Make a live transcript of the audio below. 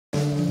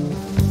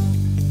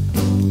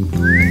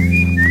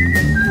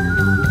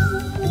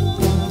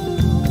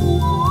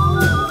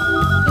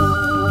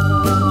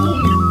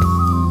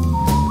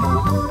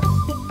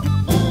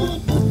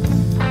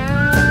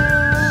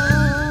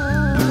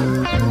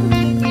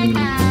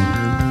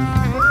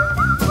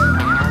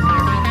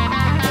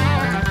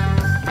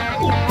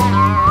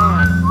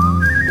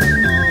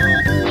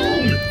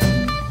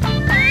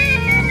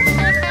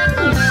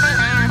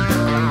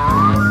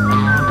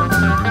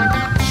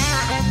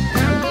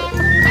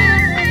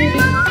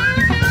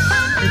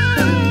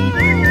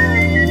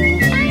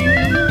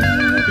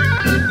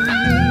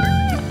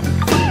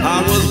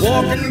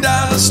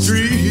the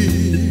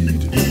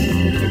street,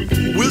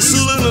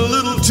 whistling a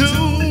little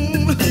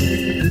tune.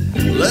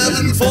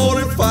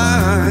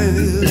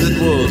 11:45, it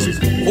was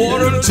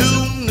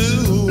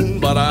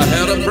 1:45, but I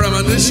had a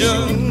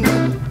premonition,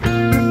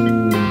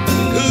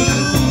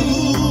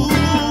 ooh,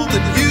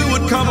 that you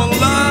would come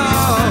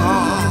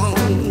along.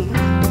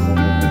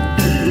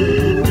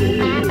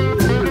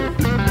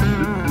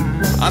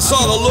 I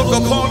saw the look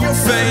upon your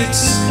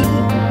face,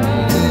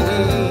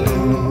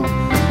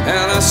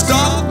 and I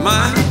stopped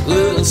my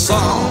little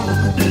song.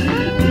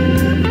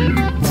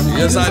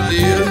 Yes, I did,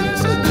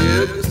 yes, I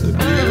did, yes, I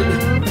did.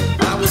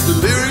 I was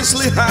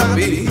deliriously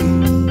happy,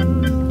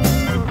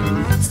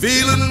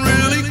 feeling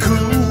really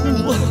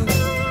cool,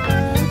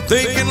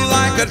 thinking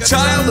like a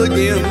child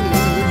again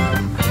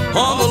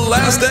on the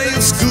last day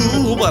of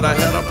school. But I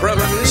had a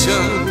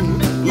premonition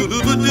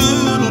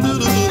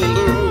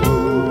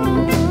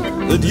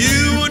that you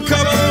would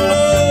come along.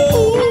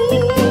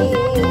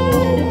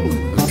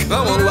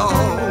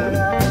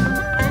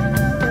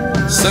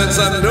 Since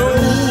I know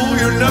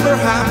you're never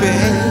happy,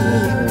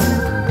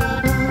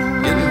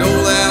 you know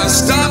that I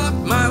stopped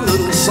my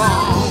little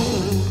song.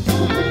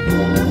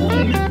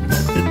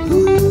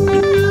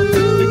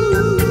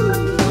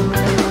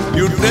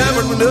 You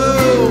never know,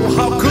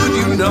 how could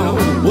you know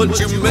what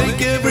you make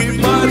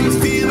everybody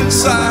feel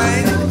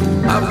inside?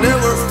 I've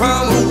never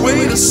found a way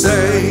to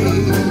say,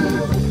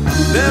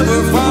 never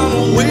found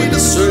a way to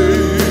say,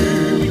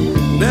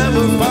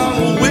 never found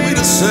a way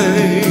to say,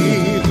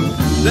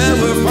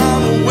 never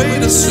found a way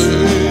to say.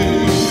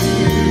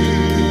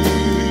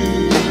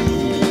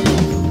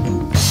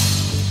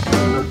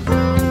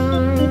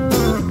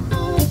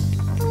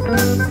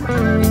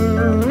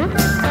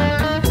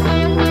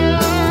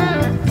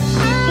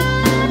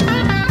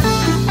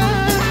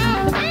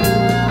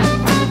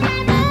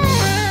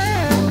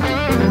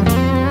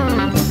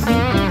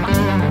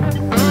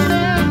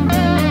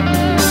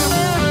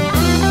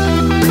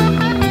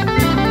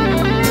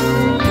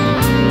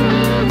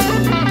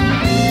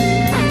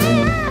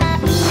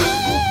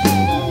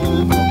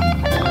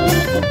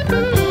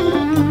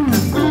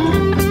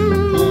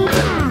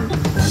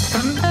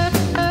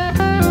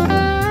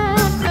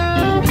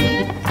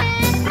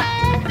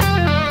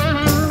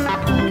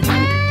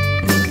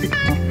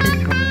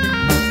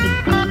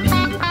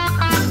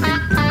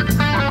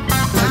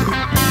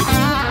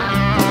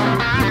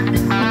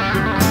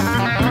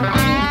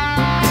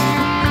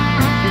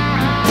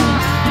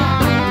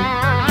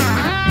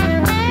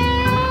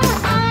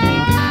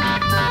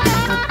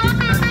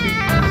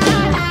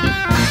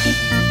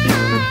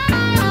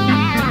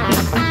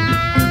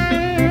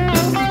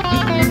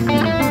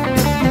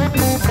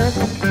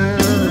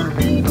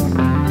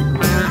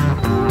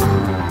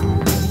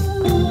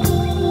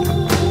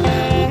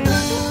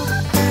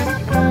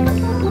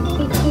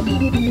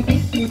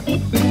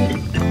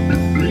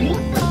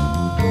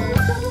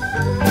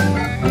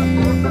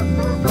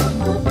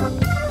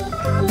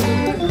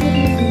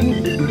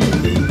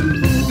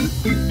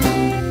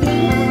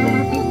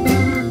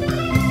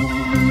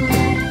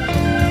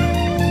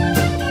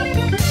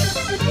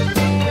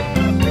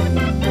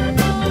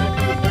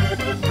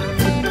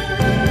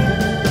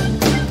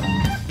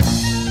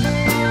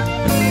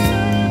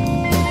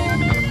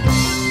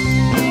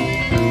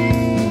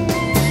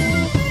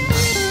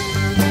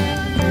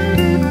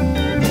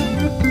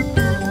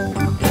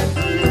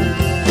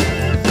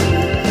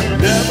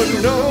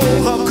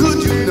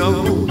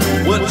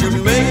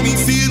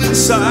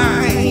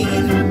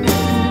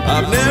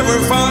 I've never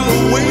found a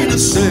way to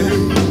say,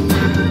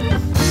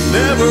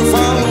 never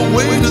found a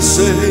way to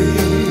say,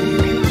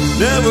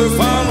 never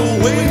found a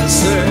way to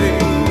say,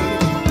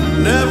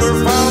 never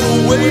found a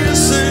way to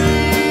say.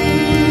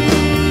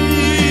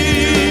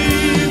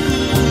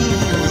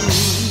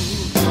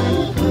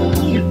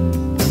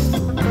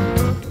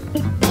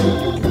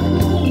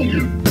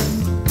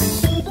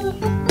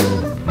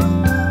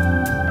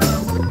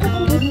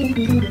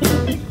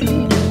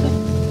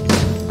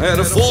 I had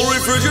a full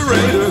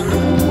refrigerator,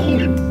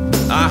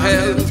 I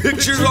had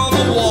pictures on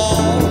the wall,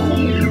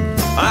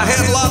 I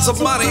had lots of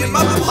money in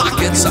my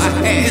pockets, I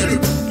had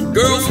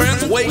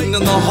girlfriends waiting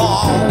in the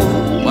hall.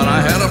 But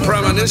I had a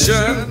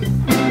premonition,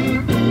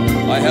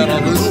 I had a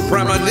little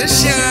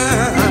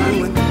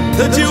premonition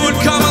that you would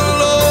come along.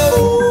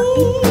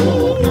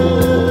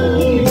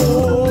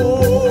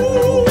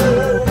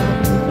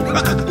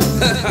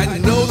 I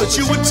know that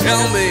you would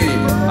tell me,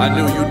 I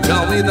knew you'd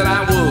tell me that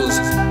I was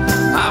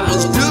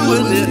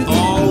doing it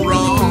all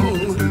wrong,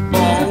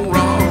 all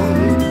wrong,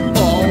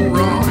 all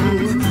wrong,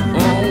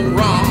 all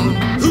wrong.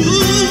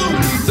 Ooh,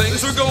 things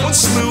are going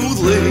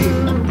smoothly,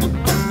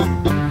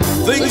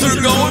 things are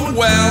going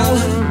well.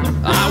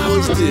 I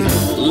was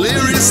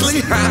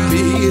deliriously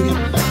happy,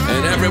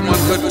 and everyone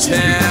could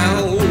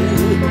tell.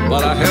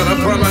 But I had a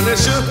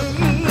premonition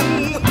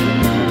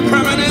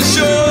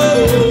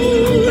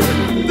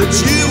that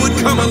you would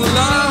come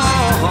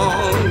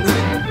along,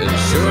 and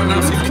sure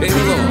enough, you came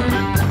along.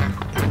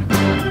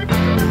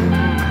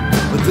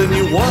 Then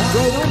you walked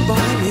right on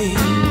by me.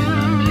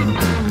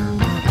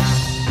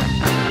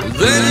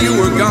 Then you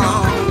were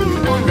gone, you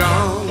were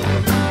gone,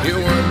 you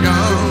were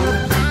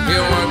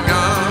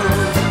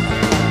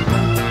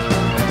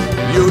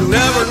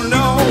never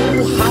know.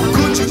 How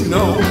could you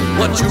know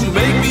what you